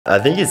I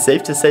think it's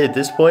safe to say at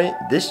this point,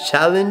 this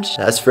challenge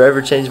has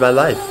forever changed my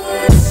life.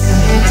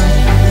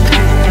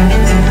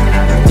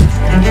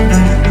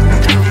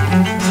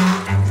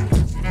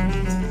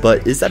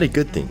 But is that a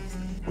good thing?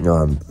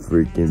 I'm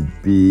freaking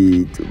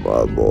beat,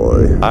 my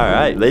boy.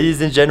 Alright, ladies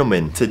and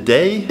gentlemen,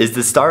 today is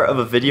the start of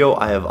a video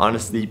I have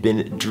honestly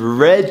been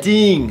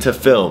dreading to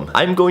film.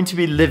 I'm going to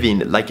be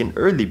living like an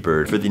early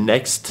bird for the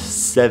next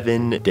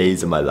 7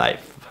 days of my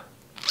life.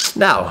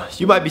 Now,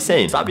 you might be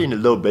saying, stop being a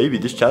little baby,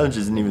 this challenge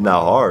isn't even that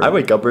hard. I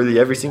wake up early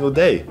every single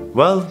day.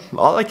 Well,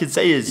 all I can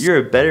say is, you're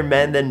a better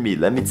man than me,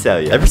 let me tell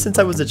you. Ever since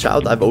I was a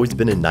child, I've always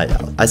been a night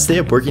owl. I stay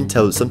up working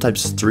till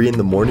sometimes 3 in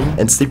the morning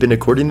and sleeping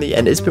accordingly,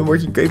 and it's been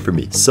working great for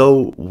me.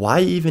 So,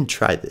 why even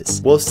try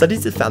this? Well,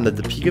 studies have found that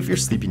the peak of your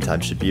sleeping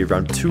time should be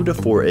around 2 to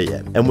 4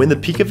 a.m. And when the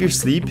peak of your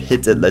sleep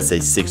hits at, let's say,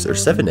 6 or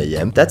 7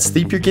 a.m., that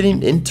sleep you're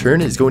getting in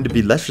turn is going to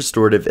be less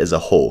restorative as a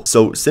whole.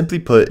 So, simply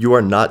put, you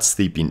are not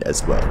sleeping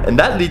as well. And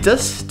that leads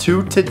us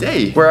to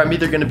today, where I'm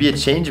either going to be a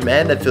changed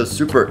man that feels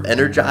super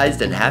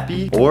energized and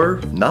happy, or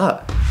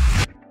not.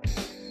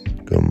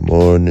 Good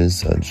morning,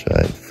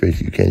 sunshine.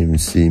 Freak, you can't even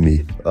see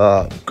me.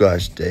 Oh,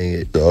 gosh dang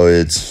it. So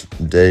it's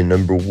day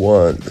number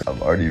 1.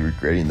 I'm already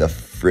regretting the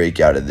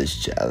freak out of this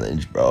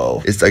challenge, bro.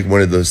 It's like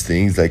one of those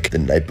things, like the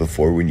night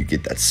before when you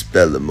get that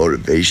spell of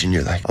motivation,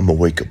 you're like, I'm gonna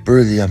wake up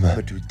early, I'm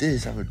gonna do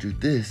this, I'm gonna do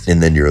this.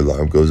 And then your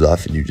alarm goes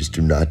off and you just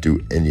do not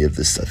do any of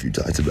the stuff you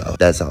talked about.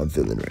 That's how I'm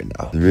feeling right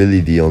now. Really,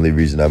 the only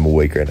reason I'm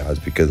awake right now is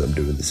because I'm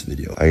doing this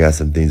video. I got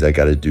some things I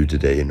gotta do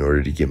today in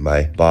order to get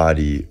my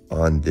body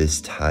on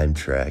this time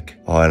track.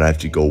 Oh, and I have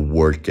to go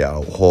work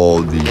out.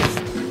 Holy.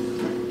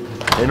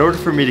 In order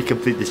for me to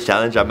complete this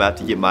challenge, I'm gonna have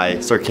to get my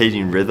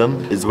circadian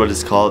rhythm, is what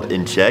it's called,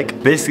 in check.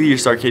 Basically, your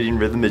circadian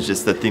rhythm is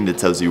just the thing that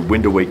tells you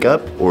when to wake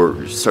up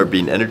or start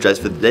being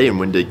energized for the day and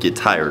when to get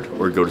tired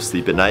or go to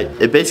sleep at night.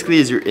 It basically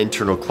is your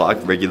internal clock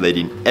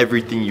regulating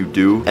everything you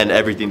do and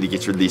everything that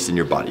gets released in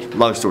your body.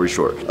 Long story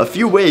short, a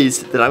few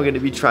ways that I'm gonna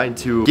be trying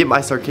to get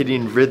my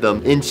circadian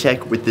rhythm in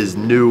check with this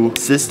new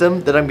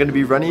system that I'm gonna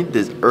be running,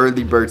 this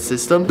early bird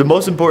system. The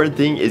most important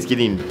thing is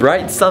getting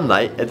bright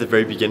sunlight at the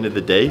very beginning of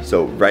the day.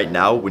 So right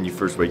now, when you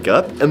first wake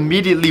up,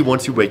 immediately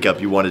once you wake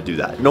up, you want to do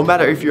that. No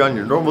matter if you're on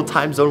your normal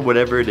time zone,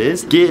 whatever it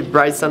is, get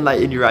bright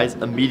sunlight in your eyes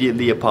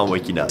immediately upon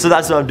waking up. So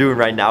that's what I'm doing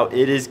right now.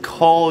 It is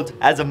cold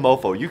as a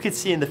mofo. You can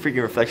see in the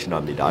freaking reflection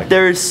on me, dog.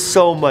 There is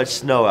so much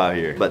snow out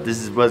here, but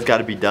this is what's got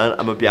to be done.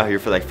 I'm gonna be out here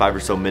for like 5 or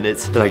so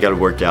minutes, then I gotta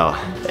work out.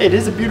 Hey, it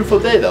is a beautiful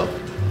day though.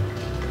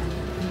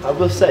 I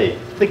will say,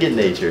 look at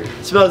nature.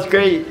 It smells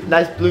great,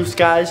 nice blue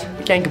skies.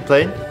 We can't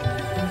complain.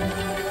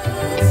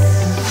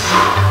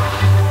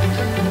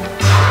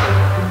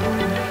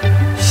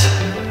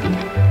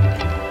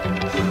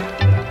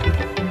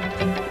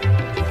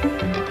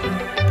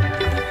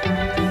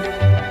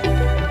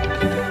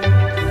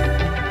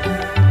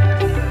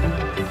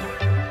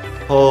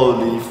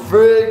 Holy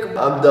frick,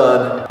 I'm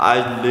done.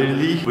 I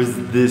literally was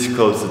this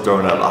close to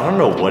throwing up. I don't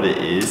know what it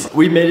is.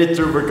 We made it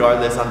through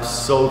regardless. I'm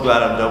so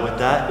glad I'm done with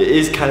that. It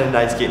is kind of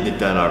nice getting it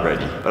done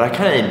already. But I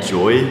kind of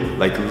enjoy,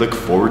 like look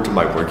forward to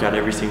my workout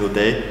every single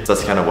day. So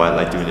that's kind of why I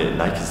like doing it at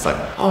night. Cause it's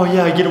like, oh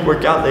yeah, I get to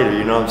work out later,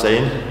 you know what I'm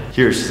saying?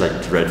 Here it's just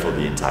like dreadful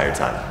the entire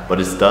time. But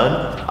it's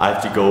done. I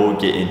have to go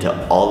get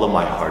into all of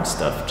my hard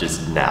stuff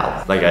just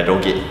now. Like I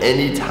don't get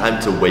any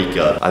time to wake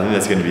up. I think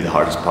that's gonna be the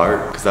hardest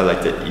part because I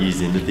like to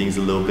ease into things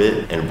a little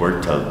bit and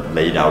work till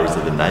late hours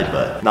of the night,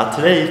 but not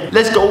today.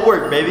 Let's go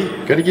work, baby.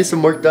 Gonna get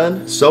some work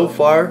done. So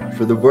far,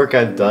 for the work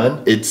I've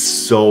done, it's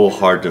so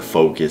hard to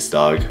focus,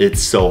 dog.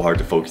 It's so hard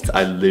to focus.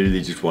 I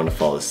literally just want to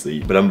fall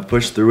asleep, but I'm gonna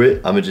push through it.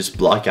 I'm gonna just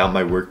block out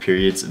my work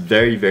periods.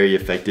 Very, very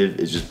effective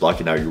is just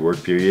blocking out your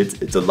work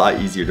periods. It's a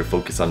lot easier to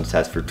focus on a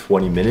task for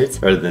 20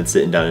 minutes rather than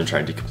sitting down and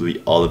trying to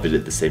complete all of it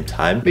at the same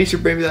time. Makes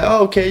your brain be like,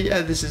 oh, okay,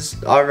 yeah, this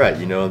is all right.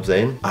 You know what I'm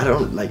saying? I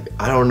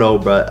don't know,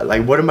 bro.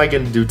 Like, what am I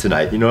gonna do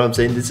tonight? You know what I'm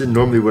saying? This is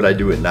normally what I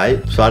do at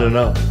night, so I don't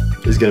know.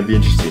 It's gonna be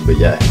interesting, but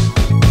yeah.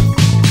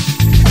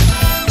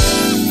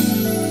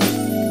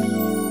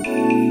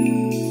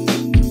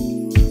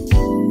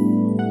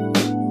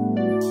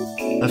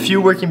 A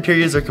few working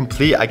periods are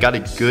complete. I got a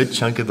good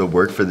chunk of the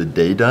work for the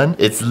day done.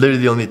 It's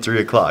literally only 3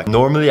 o'clock.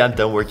 Normally I'm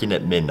done working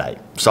at midnight.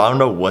 So I don't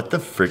know what the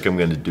frick I'm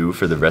gonna do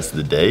for the rest of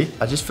the day.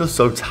 I just feel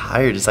so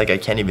tired. It's like I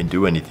can't even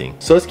do anything.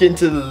 So let's get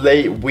into the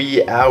late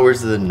wee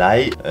hours of the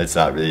night. It's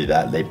not really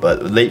that late,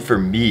 but late for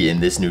me in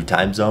this new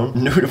time zone.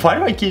 Why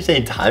do I keep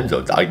saying time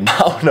zone, dog? I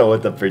don't know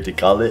what the frick to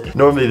call it.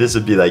 Normally this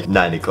would be like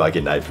 9 o'clock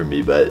at night for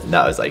me, but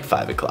now it's like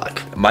 5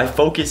 o'clock. My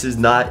focus is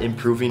not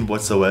improving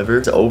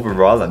whatsoever. So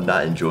overall, I'm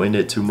not enjoying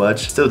it too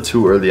much. Still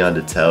too early on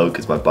to tell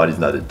because my body's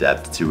not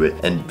adapted to it.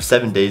 And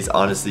 7 days,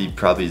 honestly,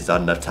 probably is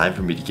not enough time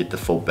for me to get the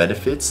full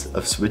benefits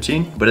of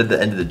switching. But at the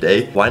end of the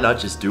day, why not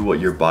just do what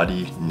your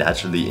body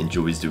naturally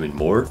enjoys doing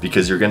more?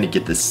 Because you're gonna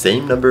get the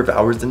same number of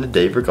hours in a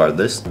day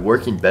regardless,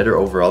 working better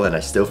overall, and I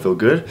still feel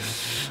good.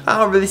 I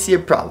don't really see a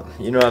problem,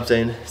 you know what I'm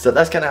saying? So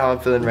that's kind of how I'm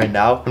feeling right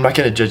now. I'm not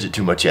gonna judge it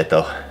too much yet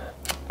though.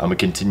 I'm gonna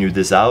continue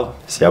this out,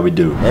 see how we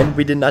do. And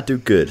we did not do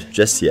good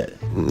just yet.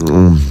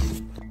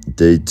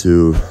 Day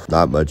 2,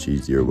 not much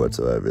easier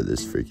whatsoever.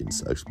 This freaking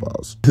sucks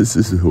balls. This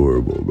is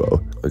horrible,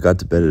 bro. I got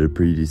to bed at a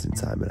pretty decent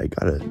time and I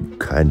got a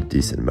kind of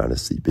decent amount of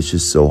sleep. It's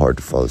just so hard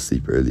to fall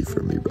asleep early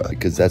for me, bro,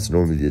 because that's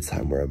normally the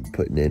time where I'm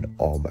putting in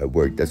all my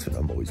work. That's when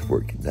I'm always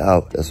working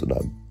out. That's when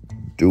I'm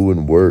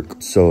doing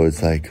work. So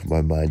it's like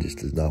my mind just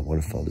does not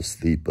want to fall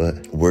asleep,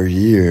 but we're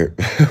here.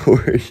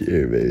 We're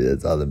here, baby.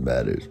 That's all that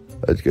matters.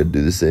 I just gotta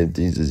do the same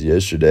things as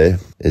yesterday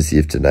and see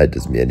if tonight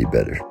does me any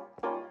better.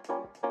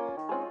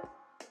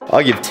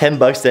 I'll give 10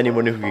 bucks to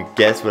anyone who can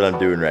guess what I'm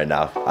doing right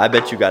now. I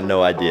bet you got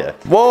no idea.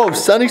 Whoa,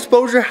 sun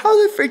exposure?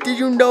 How the frick did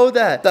you know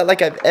that? It's not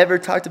like I've ever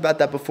talked about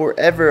that before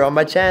ever on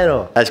my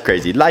channel. That's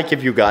crazy. Like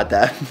if you got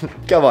that.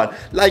 Come on,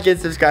 like and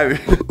subscribe.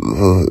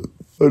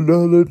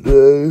 Another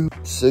day.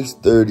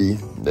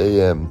 6:30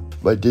 a.m.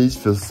 My days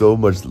feel so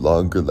much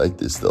longer like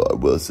this though, I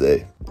will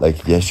say.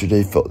 Like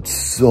yesterday felt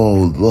so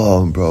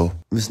long, bro.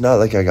 It's not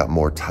like I got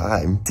more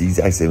time. It's the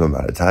exact same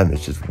amount of time,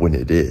 it's just when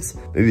it is.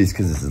 Maybe it's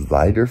because it's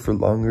lighter for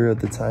longer at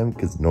the time,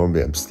 because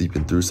normally I'm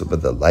sleeping through some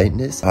of the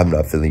lightness. I'm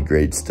not feeling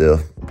great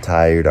still. I'm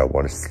tired, I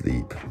want to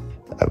sleep.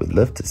 I would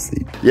love to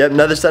sleep. Yep,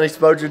 another sun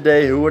exposure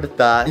day. Who would have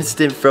thought?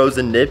 Instant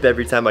frozen nip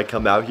every time I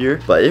come out here.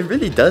 But it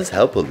really does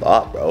help a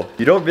lot, bro.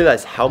 You don't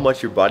realize how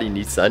much your body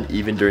needs sun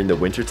even during the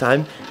winter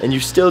time, and you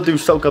still do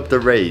soak up the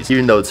rays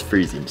even though it's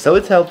freezing. So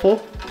it's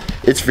helpful.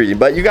 It's freezing,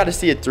 but you gotta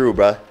see it through,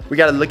 bro. We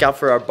gotta look out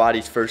for our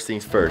bodies first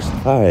things first.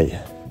 All right,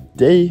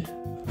 day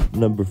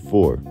number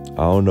 4.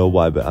 I don't know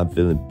why, but I'm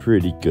feeling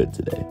pretty good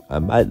today. I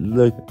might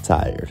look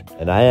tired,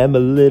 and I am a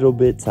little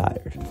bit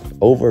tired.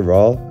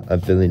 Overall,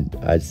 I'm feeling,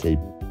 I'd say,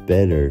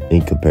 better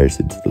in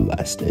comparison to the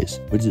last days,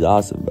 which is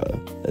awesome, bro.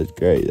 That's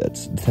great.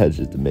 That's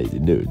just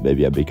amazing news.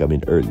 Maybe I'm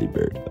becoming early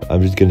bird.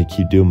 I'm just gonna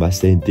keep doing my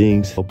same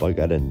things. Hope I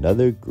got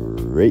another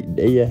great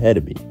day ahead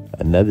of me.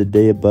 Another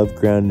day above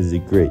ground is a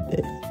great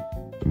day.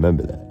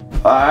 Remember that.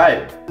 All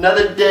right,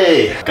 another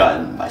day.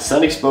 Gotten my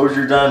sun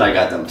exposure done. I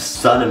got the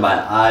sun in my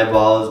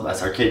eyeballs. My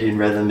circadian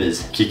rhythm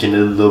is kicking in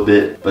a little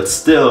bit, but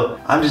still,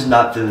 I'm just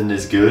not feeling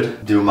as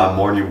good. Doing my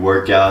morning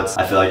workouts.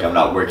 I feel like I'm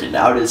not working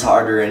out as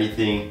hard or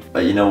anything,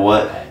 but you know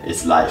what?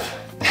 It's life.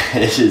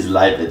 It's just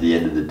life at the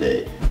end of the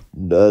day.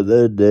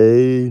 Another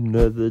day,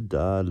 another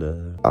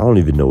dollar. I don't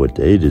even know what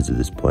day it is at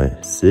this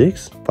point.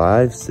 6,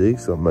 5,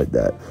 6, something like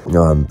that.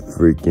 I'm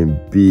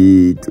freaking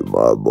beat,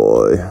 my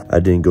boy. I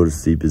didn't go to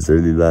sleep as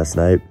early last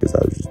night because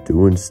I was just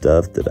doing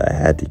stuff that I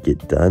had to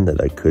get done that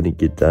I couldn't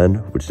get done,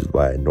 which is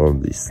why I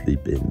normally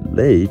sleep in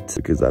late,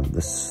 because I'm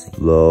the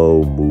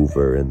slow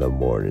mover in the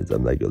mornings.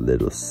 I'm like a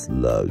little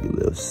slug, a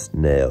little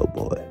snail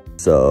boy.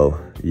 So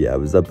yeah, I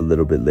was up a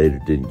little bit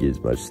later, didn't get as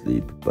much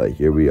sleep, but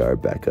here we are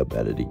back up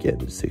at it again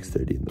at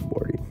 6:30 in the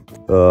morning.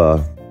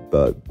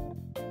 But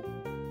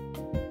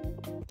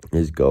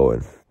it's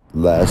going.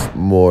 Last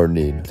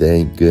morning,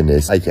 thank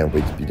goodness. I can't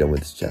wait to be done with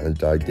this challenge,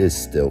 dog. This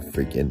still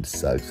freaking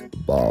sucks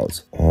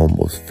balls.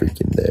 Almost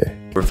freaking there.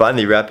 We're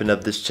finally wrapping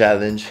up this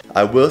challenge.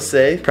 I will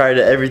say, prior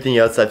to everything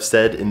else I've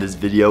said in this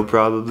video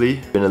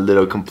probably, been a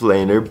little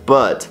complainer,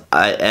 but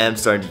I am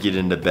starting to get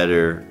into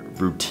better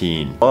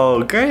routine.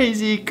 Oh,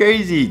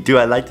 crazy. Do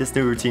I like this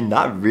new routine?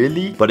 Not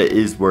really, but it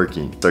is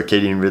working.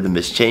 Circadian rhythm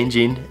is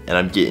changing and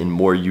I'm getting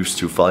more used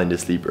to falling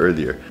asleep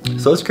earlier.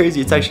 So it's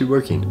crazy, it's actually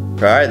working.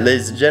 All right,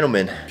 ladies and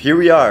gentlemen, here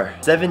we are.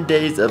 7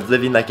 days of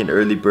living like an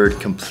early bird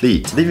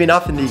complete. Leaving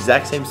off in the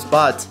exact same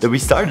spots that we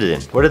started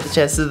in. What are the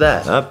chances of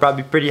that?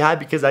 Probably pretty high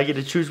because I get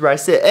to choose where I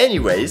sit.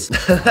 Anyways,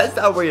 let's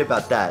not worry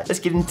about that.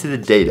 Let's get into the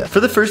data. For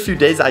the first few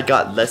days, I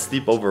got less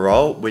sleep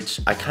overall, which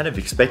I kind of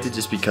expected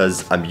just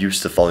because I'm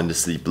used to falling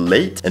asleep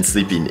late and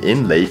sleeping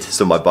in late,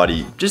 so my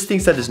body just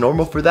thinks that is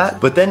normal for that.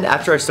 But then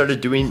after I started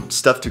doing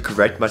stuff to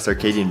correct my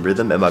circadian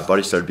rhythm and my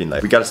body started being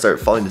like, we gotta start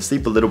falling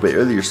asleep a little bit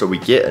earlier so we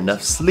get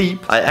enough sleep,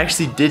 I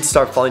actually did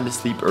start falling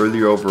asleep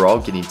earlier overall,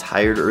 getting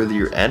tired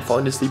earlier and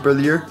falling asleep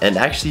earlier, and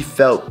actually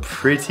felt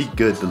pretty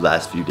good the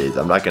last few days,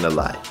 I'm not gonna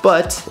lie.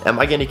 But am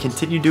I gonna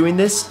continue doing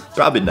this?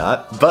 Probably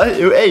not, but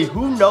hey,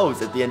 who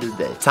knows at the end of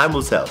the day? Time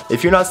will tell.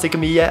 If you're not sick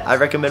of me yet, I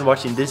recommend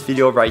watching this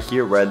video right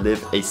here where I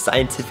live a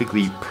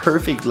scientifically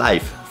perfect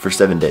life for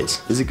 7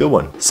 days. This is a good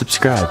one.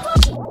 Subscribe.